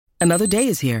Another day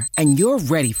is here, and you're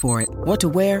ready for it. What to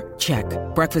wear? Check.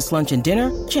 Breakfast, lunch, and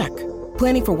dinner? Check.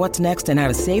 Planning for what's next and how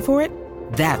to save for it?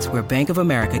 That's where Bank of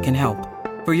America can help.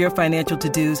 For your financial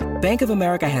to-dos, Bank of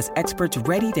America has experts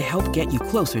ready to help get you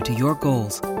closer to your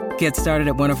goals. Get started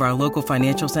at one of our local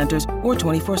financial centers or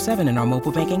 24/7 in our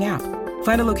mobile banking app.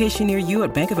 Find a location near you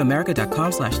at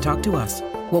bankofamerica.com/talktous.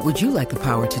 What would you like the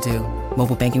power to do?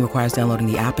 Mobile banking requires downloading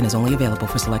the app and is only available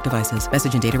for select devices.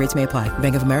 Message and data rates may apply.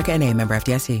 Bank of America N.A., member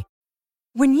FDIC.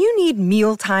 When you need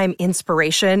mealtime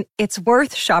inspiration, it's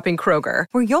worth shopping Kroger,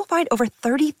 where you'll find over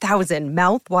 30,000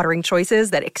 mouth-watering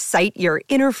choices that excite your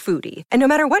inner foodie. And no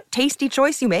matter what tasty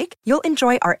choice you make, you'll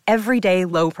enjoy our everyday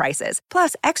low prices,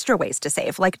 plus extra ways to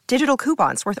save, like digital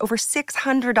coupons worth over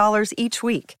 $600 each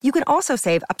week. You can also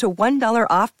save up to $1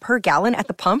 off per gallon at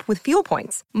the pump with fuel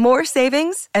points. More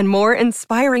savings and more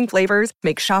inspiring flavors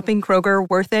make shopping Kroger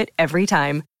worth it every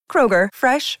time. Kroger,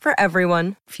 fresh for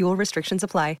everyone. Fuel restrictions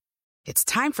apply. It's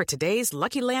time for today's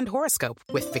Lucky Land horoscope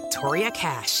with Victoria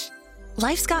Cash.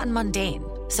 Life's gotten mundane,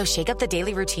 so shake up the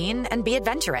daily routine and be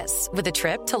adventurous with a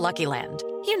trip to Lucky Land.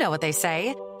 You know what they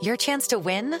say, your chance to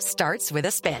win starts with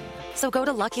a spin. So go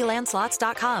to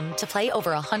LuckyLandSlots.com to play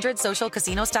over 100 social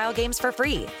casino-style games for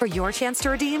free for your chance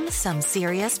to redeem some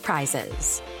serious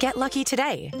prizes. Get lucky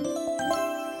today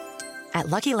at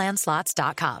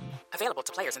LuckyLandSlots.com. Available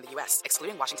to players in the U.S.,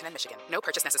 excluding Washington and Michigan. No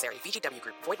purchase necessary. VGW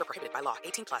Group. Void where prohibited by law.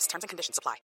 18+. Terms and conditions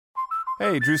apply.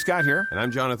 Hey, Drew Scott here, and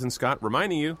I'm Jonathan Scott,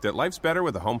 reminding you that life's better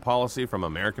with a home policy from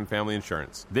American Family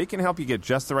Insurance. They can help you get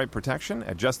just the right protection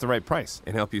at just the right price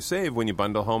and help you save when you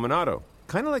bundle home and auto.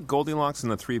 Kind of like Goldilocks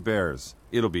and the Three Bears.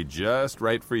 It'll be just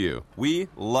right for you. We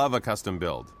love a custom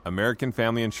build. American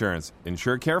Family Insurance.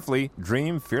 Insure carefully,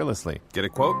 dream fearlessly. Get a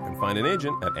quote and find an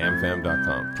agent at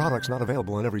amfam.com. Products not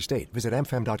available in every state. Visit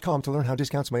amfam.com to learn how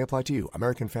discounts may apply to you.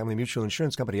 American Family Mutual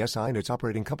Insurance Company, SI, and its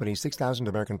operating company, 6000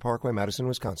 American Parkway, Madison,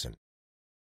 Wisconsin.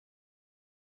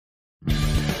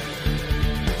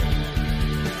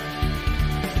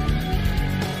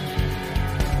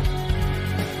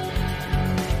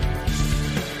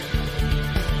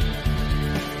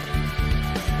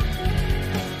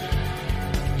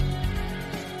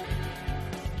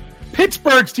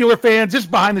 Pittsburgh Steeler fans, this is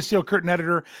Behind the Steel Curtain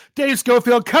editor Dave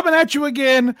Schofield coming at you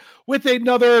again with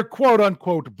another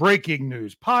quote-unquote breaking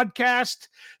news podcast.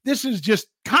 This is just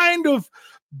kind of,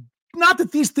 not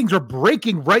that these things are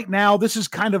breaking right now. This is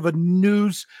kind of a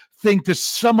news thing to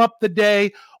sum up the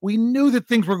day. We knew that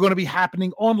things were going to be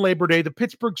happening on Labor Day. The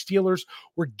Pittsburgh Steelers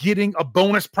were getting a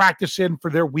bonus practice in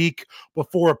for their week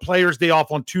before a player's day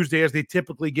off on Tuesday, as they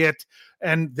typically get,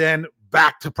 and then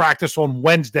back to practice on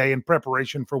Wednesday in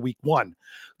preparation for week one.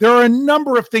 There are a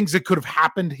number of things that could have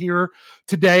happened here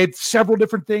today, several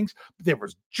different things. There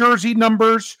was jersey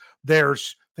numbers. They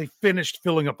finished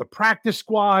filling up the practice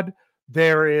squad.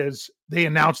 They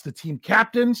announced the team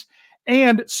captains.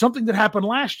 And something that happened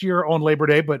last year on Labor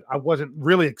Day, but I wasn't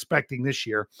really expecting this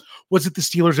year, was that the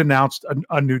Steelers announced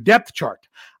a new depth chart.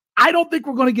 I don't think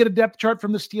we're going to get a depth chart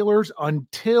from the Steelers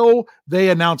until they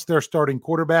announce their starting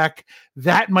quarterback.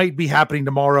 That might be happening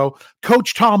tomorrow.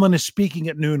 Coach Tomlin is speaking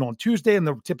at noon on Tuesday, in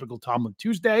the typical Tomlin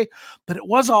Tuesday. But it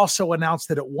was also announced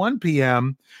that at 1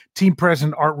 p.m., Team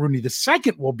President Art Rooney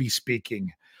II will be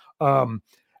speaking.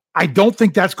 I don't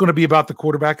think that's going to be about the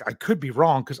quarterback. I could be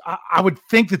wrong, because I would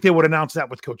think that they would announce that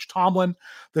with Coach Tomlin.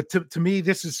 That to me,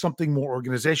 this is something more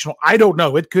organizational. I don't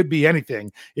know. It could be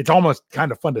anything. It's almost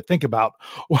kind of fun to think about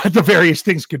what the various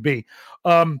things could be.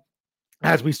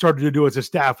 As we started to do as a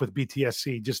staff with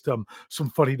BTSC, just some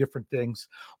funny different things.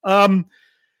 But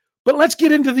let's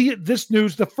get into this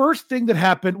news. The first thing that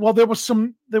happened, well, there was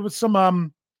some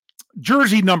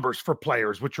jersey numbers for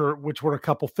players, which were a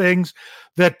couple things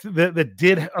that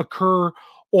did occur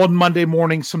on Monday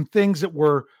morning. Some things that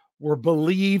were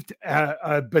believed,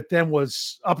 but then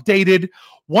was updated.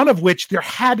 One of which, there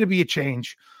had to be a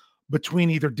change between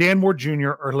either Dan Moore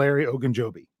Jr. or Larry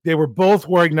Ogunjobi. They were both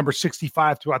wearing number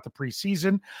 65 throughout the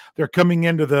preseason. They're coming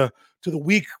into the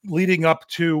week leading up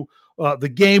to the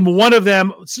game. One of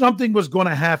them, something was going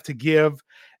to have to give,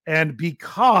 and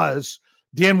because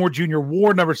Dan Moore Jr.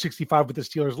 wore number 65 with the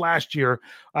Steelers last year,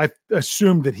 I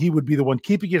assumed that he would be the one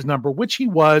keeping his number, which he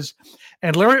was.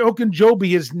 And Larry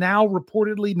Ogunjobi is now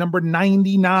reportedly number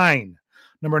 99.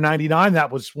 Number 99,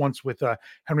 that was once with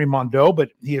Henry Mondeau,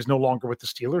 but he is no longer with the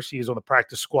Steelers. He is on the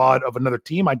practice squad of another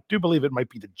team. I do believe it might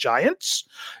be the Giants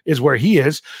is where he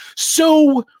is.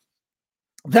 So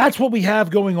that's what we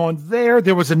have going on there.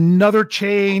 There was another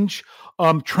change.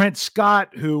 Trent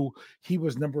Scott, who he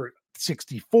was number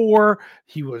 64.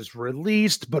 He was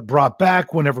released but brought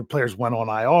back whenever players went on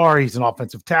IR. He's an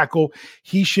offensive tackle.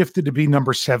 He shifted to be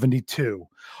number 72.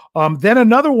 Then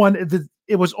another one,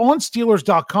 it was on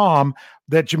Steelers.com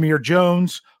that Jameer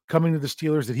Jones, coming to the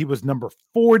Steelers, that he was number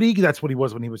 40. That's what he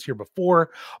was when he was here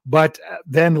before. But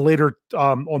then later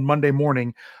on Monday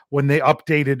morning, when they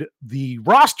updated the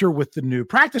roster with the new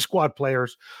practice squad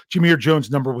players, Jameer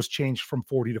Jones' number was changed from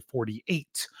 40 to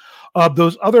 48.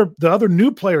 The other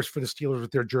new players for the Steelers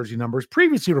with their jersey numbers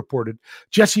previously reported,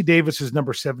 Jesse Davis is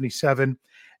number 77,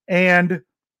 and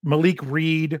Malik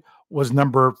Reed was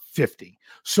number 50.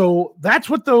 So that's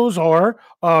what those are.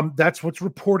 That's what's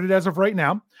reported as of right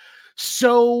now.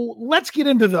 So let's get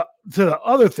into the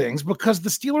other things, because the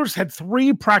Steelers had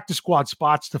 3 practice squad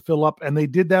spots to fill up, and they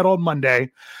did that on Monday.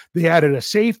 They added a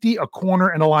safety, a corner,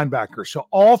 and a linebacker. So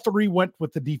all 3 went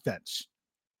with the defense.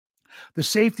 The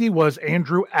safety was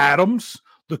Andrew Adams,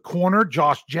 the corner,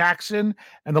 Josh Jackson,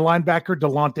 and the linebacker,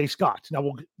 Delonte Scott. Now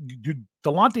we'll do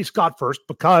Delonte Scott first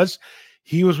because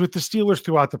he was with the Steelers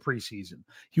throughout the preseason.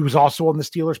 He was also on the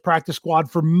Steelers practice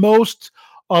squad for most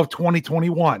of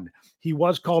 2021. He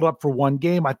was called up for one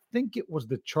game. I think it was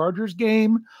the Chargers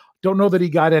game. Don't know that he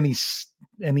got any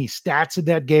stats in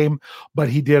that game, but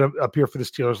he did appear for the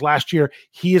Steelers last year.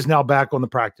 He is now back on the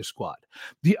practice squad.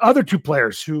 The other 2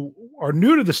 players who are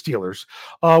new to the Steelers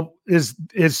is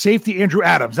safety Andrew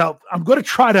Adams. Now, I'm going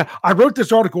to I wrote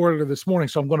this article earlier this morning,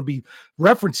 so I'm going to be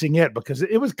referencing it because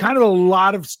it was kind of a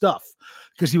lot of stuff,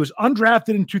 because he was undrafted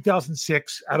in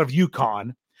 2006 out of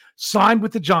UConn, signed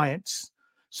with the Giants,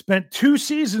 spent 2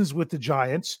 seasons with the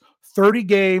Giants, 30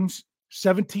 games,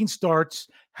 17 starts,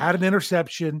 had an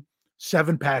interception,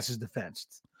 7 passes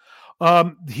defensed.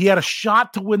 He had a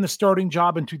shot to win the starting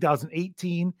job in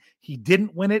 2018. He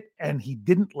didn't win it, and he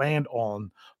didn't land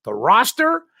on the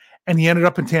roster, and he ended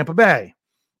up in Tampa Bay.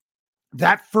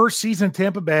 That first season in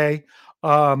Tampa Bay,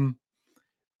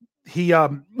 he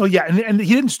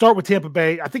didn't start with Tampa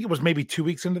Bay. I think it was maybe 2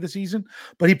 weeks into the season,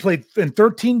 but he played in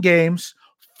 13 games,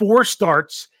 4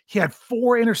 starts. He had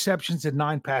 4 interceptions and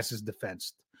 9 passes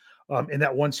defensed in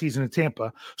that one season in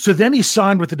Tampa. So then he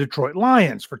signed with the Detroit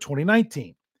Lions for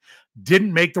 2019.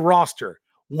 Didn't make the roster.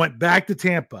 Went back to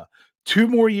Tampa. 2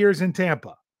 more years in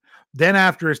Tampa. Then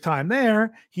after his time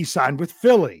there, he signed with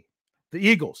Philly, the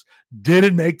Eagles.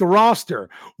 Didn't make the roster.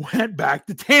 Went back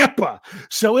to Tampa.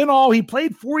 So in all, he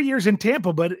played 4 years in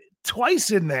Tampa, but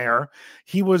twice in there,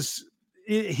 he was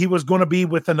going to be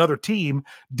with another team,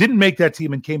 didn't make that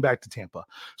team, and came back to Tampa.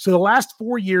 So the last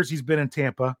 4 years he's been in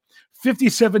Tampa,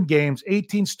 57 games,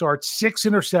 18 starts, 6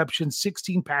 interceptions,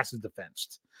 16 passes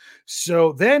defensed.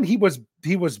 So then he was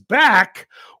back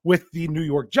with the New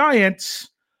York Giants,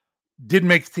 didn't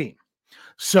make the team.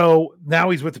 So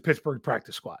now he's with the Pittsburgh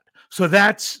practice squad. So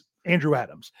that's Andrew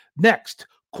Adams. Next,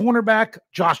 cornerback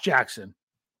Josh Jackson.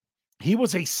 He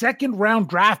was a 2nd-round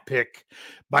draft pick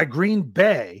by Green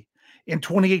Bay in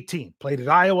 2018, played at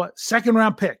Iowa,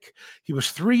 2nd-round pick. He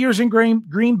was 3 years in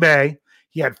Green Bay.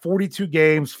 He had 42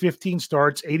 games, 15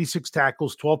 starts, 86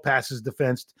 tackles, 12 passes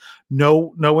defensed,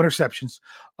 no interceptions.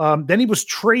 Then he was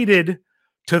traded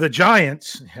to the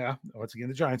Giants. Yeah, once again,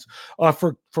 the Giants,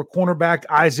 for cornerback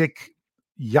Isaac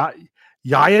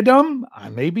Yiadom,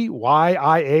 maybe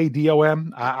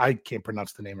Yiadom. I can't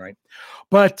pronounce the name right.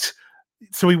 But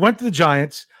so he went to the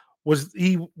Giants,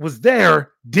 he was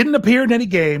there, didn't appear in any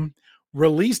game,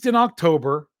 released in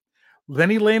October. Then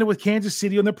he landed with Kansas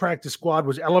City on the practice squad,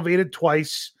 was elevated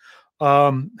twice,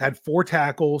 had 4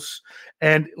 tackles,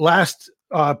 and this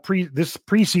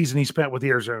preseason he spent with the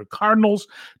Arizona Cardinals,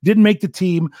 didn't make the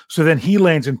team, so then he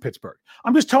lands in Pittsburgh.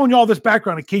 I'm just telling you all this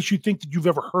background in case you think that you've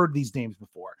ever heard these names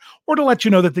before, or to let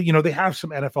you know that they have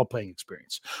some NFL playing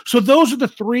experience. So those are the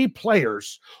 3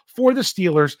 players for the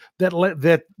Steelers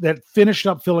that finished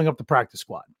up filling up the practice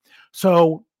squad.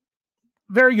 So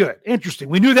very good. Interesting.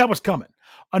 We knew that was coming.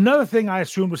 Another thing I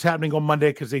assumed was happening on Monday,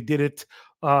 because they did it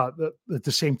at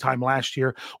the same time last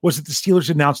year, was that the Steelers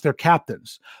announced their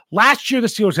captains. Last year, the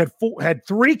Steelers had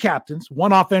 3 captains,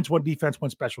 1 offense, 1 defense, 1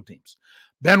 special teams.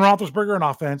 Ben Roethlisberger on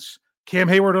offense, Cam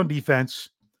Hayward on defense,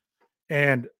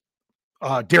 and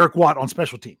Derek Watt on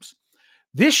special teams.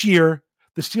 This year,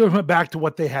 the Steelers went back to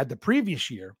what they had the previous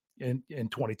year in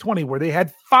 2020, where they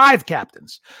had 5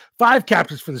 captains. 5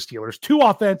 captains for the Steelers, 2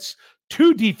 offense,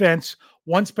 2 defense,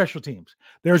 1 special teams.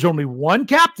 There's only 1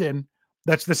 captain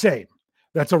that's the same.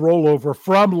 That's a rollover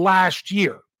from last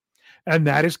year, and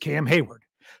that is Cam Hayward.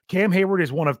 Cam Hayward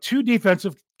is one of 2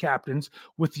 defensive captains,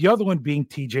 with the other one being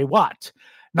TJ Watt.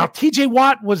 Now, TJ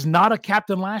Watt was not a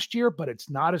captain last year, but it's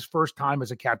not his first time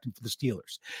as a captain for the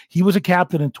Steelers. He was a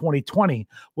captain in 2020,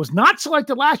 was not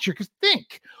selected last year, because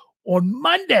think, On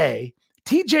Monday,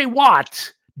 TJ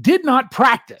Watt did not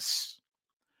practice.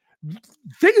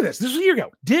 Think of this. This was a year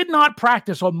ago. Did not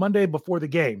practice on Monday before the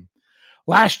game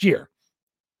last year.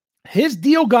 His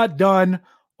deal got done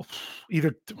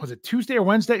either, was it Tuesday or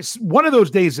Wednesday? One of those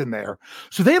days in there.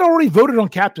 So they had already voted on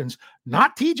captains,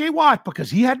 not TJ Watt, because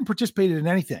he hadn't participated in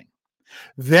anything.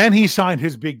 Then he signed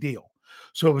his big deal.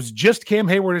 So it was just Cam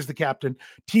Hayward as the captain.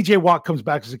 TJ Watt comes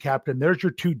back as a captain. There's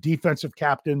your two defensive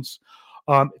captains.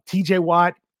 TJ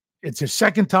Watt, it's his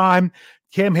second time.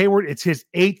 Cam Hayward, it's his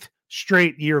 8th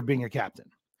straight year of being a captain.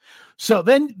 So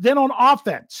then on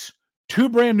offense, two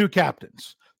brand new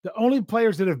captains. The only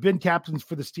players that have been captains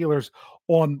for the Steelers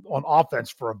on offense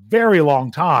for a very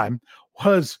long time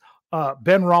was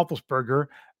Ben Roethlisberger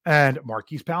and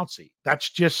Maurkice Pouncey. That's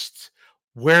just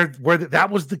where that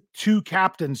was the two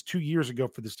captains 2 years ago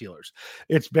for the Steelers.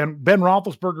 It's Ben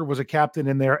Roethlisberger was a captain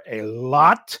in there a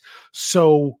lot.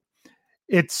 So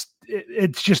it's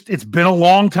been a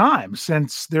long time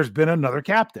since there's been another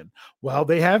captain. Well,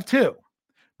 they have two.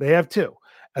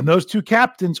 And those two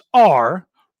captains are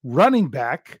running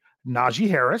back Najee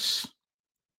Harris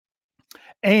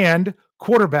and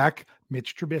quarterback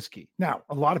Mitch Trubisky. Now,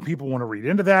 a lot of people want to read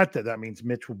into that means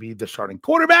Mitch will be the starting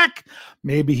quarterback.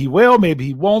 Maybe he will, maybe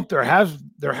he won't. There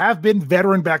have been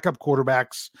veteran backup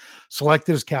quarterbacks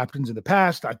selected as captains in the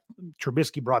past.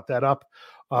 Trubisky brought that up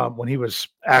when he was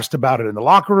asked about it in the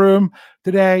locker room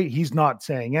today. He's not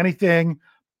saying anything.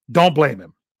 Don't blame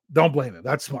him.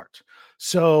 That's smart.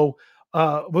 So,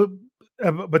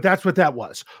 but that's what that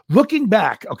was. Looking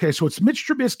back, okay, so it's Mitch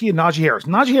Trubisky and Najee Harris.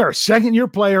 Najee Harris, second-year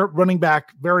player, running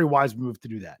back, very wise move to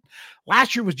do that.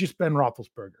 Last year was just Ben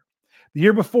Roethlisberger. The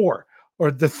year before,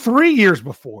 or the 3 years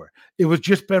before, it was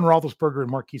just Ben Roethlisberger and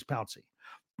Maurkice Pouncey.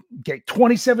 Okay,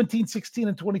 2017, 16,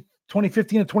 and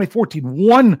 2015 and 2014,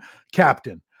 one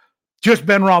captain, just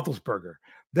Ben Roethlisberger.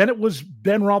 Then it was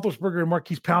Ben Roethlisberger and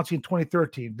Maurkice Pouncey in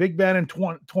 2013, Big Ben in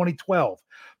 2012.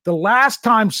 The last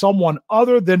time someone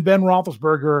other than Ben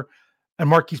Roethlisberger and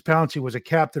Maurkice Pouncey was a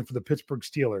captain for the Pittsburgh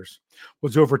Steelers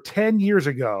was over 10 years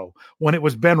ago when it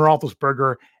was Ben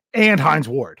Roethlisberger and Hines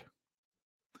Ward.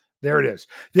 There it is.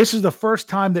 This is the first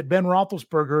time that Ben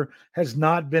Roethlisberger has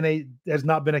not been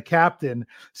a captain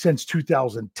since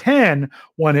 2010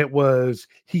 when it was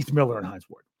Heath Miller and Hines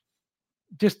Ward.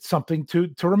 Just something to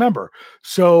remember.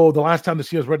 So the last time the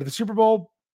Steelers went to the Super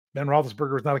Bowl, Ben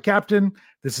Roethlisberger was not a captain.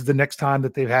 This is the next time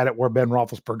that they've had it where Ben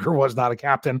Roethlisberger was not a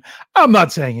captain. I'm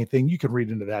not saying anything. You can read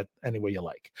into that any way you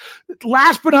like.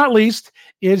 Last but not least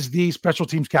is the special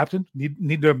teams captain.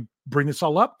 Need to bring this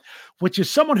all up, which is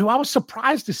someone who I was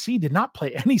surprised to see did not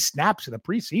play any snaps in the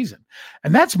preseason.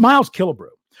 And that's Miles Killebrew.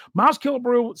 Miles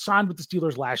Killebrew signed with the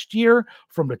Steelers last year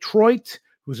from Detroit,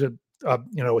 who's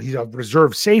he's a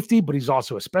reserve safety, but he's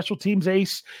also a special teams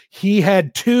ace. He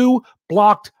had 2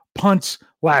 blocked punts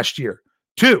last year.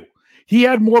 2. He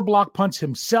had more block punts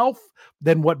himself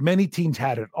than what many teams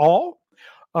had at all.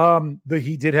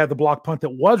 He did have the block punt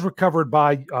that was recovered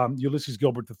by Ulysses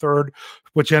Gilbert III,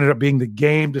 which ended up being the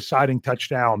game-deciding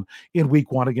touchdown in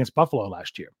Week 1 against Buffalo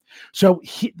last year. So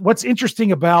what's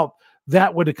interesting about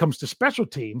that when it comes to special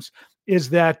teams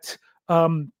is that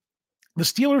the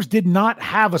Steelers did not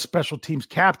have a special teams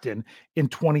captain in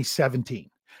 2017.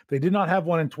 They did not have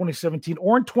one in 2017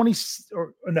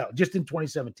 just in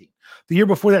 2017. The year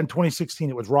before that, in 2016,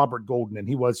 it was Robert Golden, and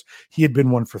he had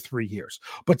been one for 3 years.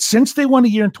 But since they won a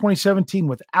year in 2017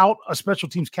 without a special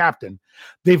teams captain,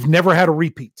 they've never had a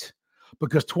repeat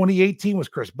because 2018 was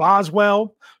Chris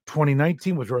Boswell,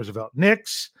 2019 was Roosevelt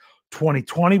Nix,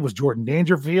 2020 was Jordan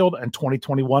Dangerfield, and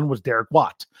 2021 was Derek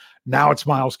Watt. Now it's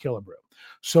Miles Killebrew.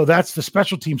 So that's the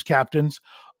special teams captain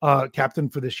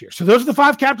for this year. So those are the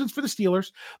 5 captains for the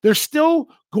Steelers. There's still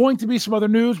going to be some other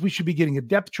news. We should be getting a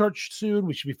depth chart soon.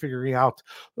 We should be figuring out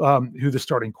who the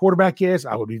starting quarterback is.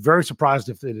 I would be very surprised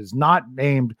if it is not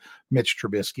named Mitch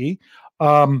Trubisky.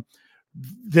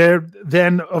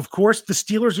 Then, of course, the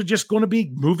Steelers are just going to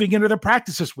be moving into their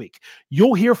practice this week.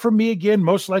 You'll hear from me again,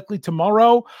 most likely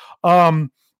tomorrow,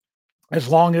 as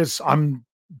long as I'm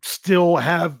still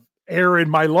have air in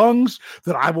my lungs,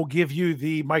 that I will give you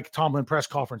the Mike Tomlin press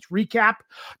conference recap.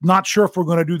 Not sure if we're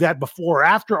going to do that before or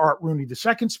after Art Rooney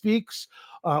II speaks.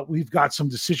 We've got some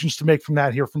decisions to make from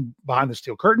that here from behind the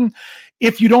steel curtain.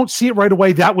 If you don't see it right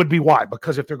away, that would be why,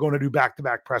 because if they're going to do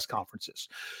back-to-back press conferences.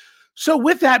 So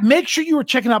with that, make sure you are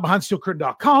checking out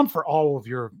BehindSteelCurtain.com for all of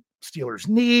your Steelers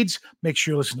needs. Make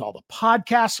sure you listen to all the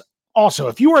podcasts. Also,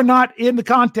 if you are not in the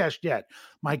contest yet,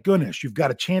 my goodness, you've got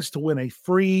a chance to win a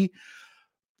free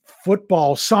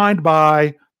football signed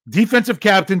by defensive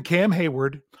captain Cam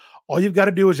Hayward All you've got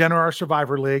to do is enter our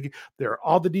Survivor League.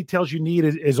 All the details you need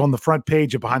is on the front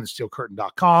page of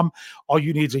BehindTheSteelCurtain.com. All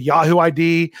you need is a Yahoo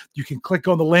ID. You can click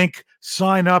on the link,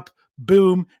 sign up,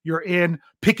 boom, you're in.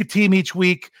 Pick a team each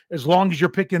week. As long as you're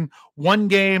picking one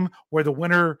game where the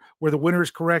winner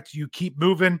is correct, you keep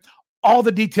moving. All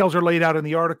the details are laid out in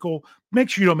the article. Make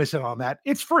sure you don't miss out on that.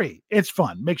 It's free. It's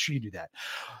fun. Make sure you do that.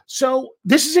 So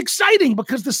this is exciting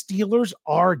because the Steelers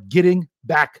are getting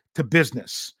back to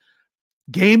business.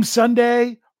 Game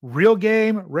Sunday, real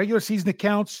game, regular season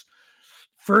accounts,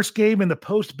 first game in the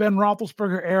post-Ben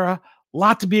Roethlisberger era. A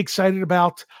lot to be excited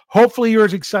about. Hopefully you're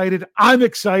as excited. I'm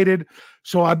excited.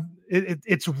 So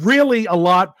it's really a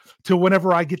lot to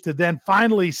whenever I get to then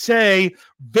finally say,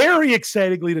 very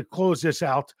excitingly to close this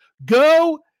out,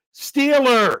 go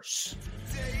Steelers!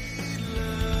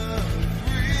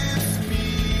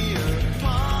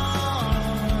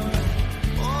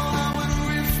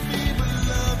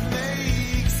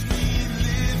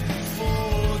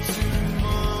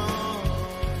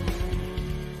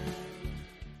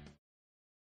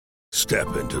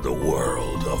 Step into the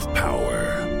world of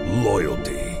power,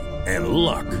 loyalty, and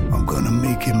luck. I'm gonna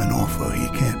make him an offer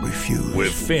he can't refuse.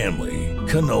 With family,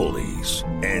 cannolis,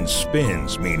 and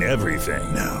spins mean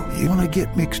everything. Now, you wanna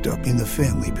get mixed up in the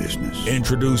family business.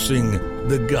 Introducing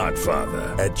The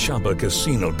Godfather at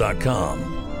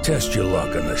ChumbaCasino.com. Test your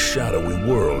luck in the shadowy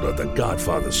world of The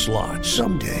Godfather slot.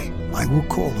 Someday, I will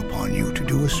call upon you to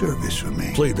do a service for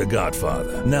me. Play The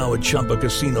Godfather, now at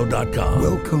ChumbaCasino.com.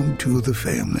 Welcome to the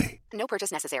family. No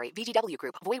purchase necessary. VGW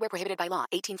Group. Void where prohibited by law.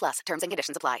 18 plus. Terms and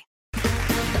conditions apply.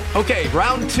 Okay,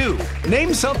 round two.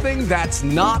 Name something that's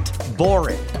not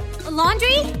boring. A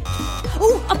laundry?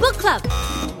 Ooh, a book club.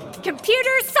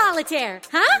 Computer solitaire,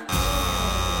 huh?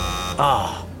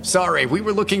 Ah, sorry. We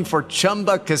were looking for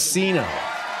Chumba Casino.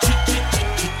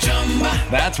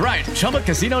 That's right.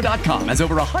 ChumbaCasino.com has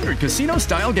over 100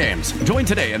 casino-style games. Join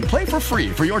today and play for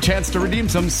free for your chance to redeem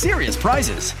some serious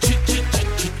prizes.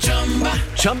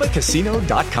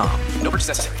 ChumbaCasino.com. No purchase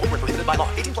necessary. Void where prohibited by law.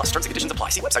 18 plus. Terms and conditions apply.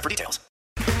 See website for details.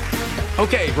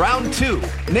 Okay, round two.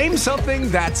 Name something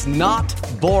that's not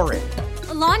boring.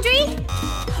 A laundry?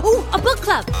 Ooh, a book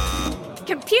club.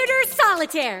 Computer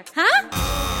solitaire, huh?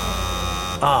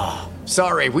 Ah,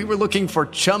 sorry. We were looking for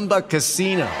Chumba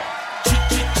Casino.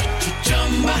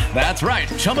 That's right.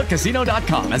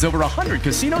 ChumbaCasino.com has over 100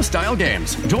 casino-style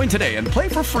games. Join today and play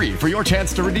for free for your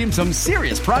chance to redeem some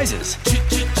serious prizes.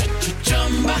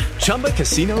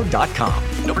 ChumbaCasino.com.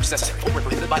 No purchase necessary. Void where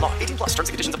prohibited by law. 18 plus. Terms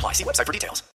and conditions apply. See website for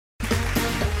details.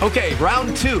 Okay,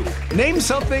 round two. Name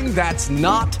something that's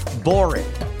not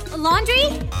boring. A laundry?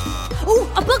 Ooh,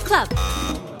 a book club.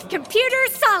 Computer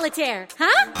solitaire,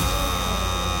 huh?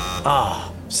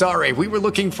 Ah, sorry. We were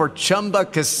looking for Chumba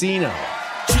Casino.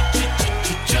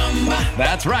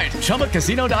 That's right.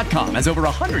 ChumbaCasino.com has over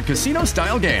 100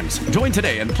 casino-style games. Join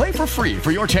today and play for free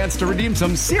for your chance to redeem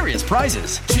some serious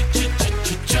prizes.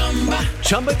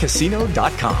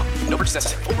 ChumbaCasino.com. No purchase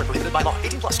necessary. Void where prohibited by law.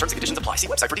 18 plus. Terms and conditions apply. See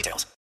website for details.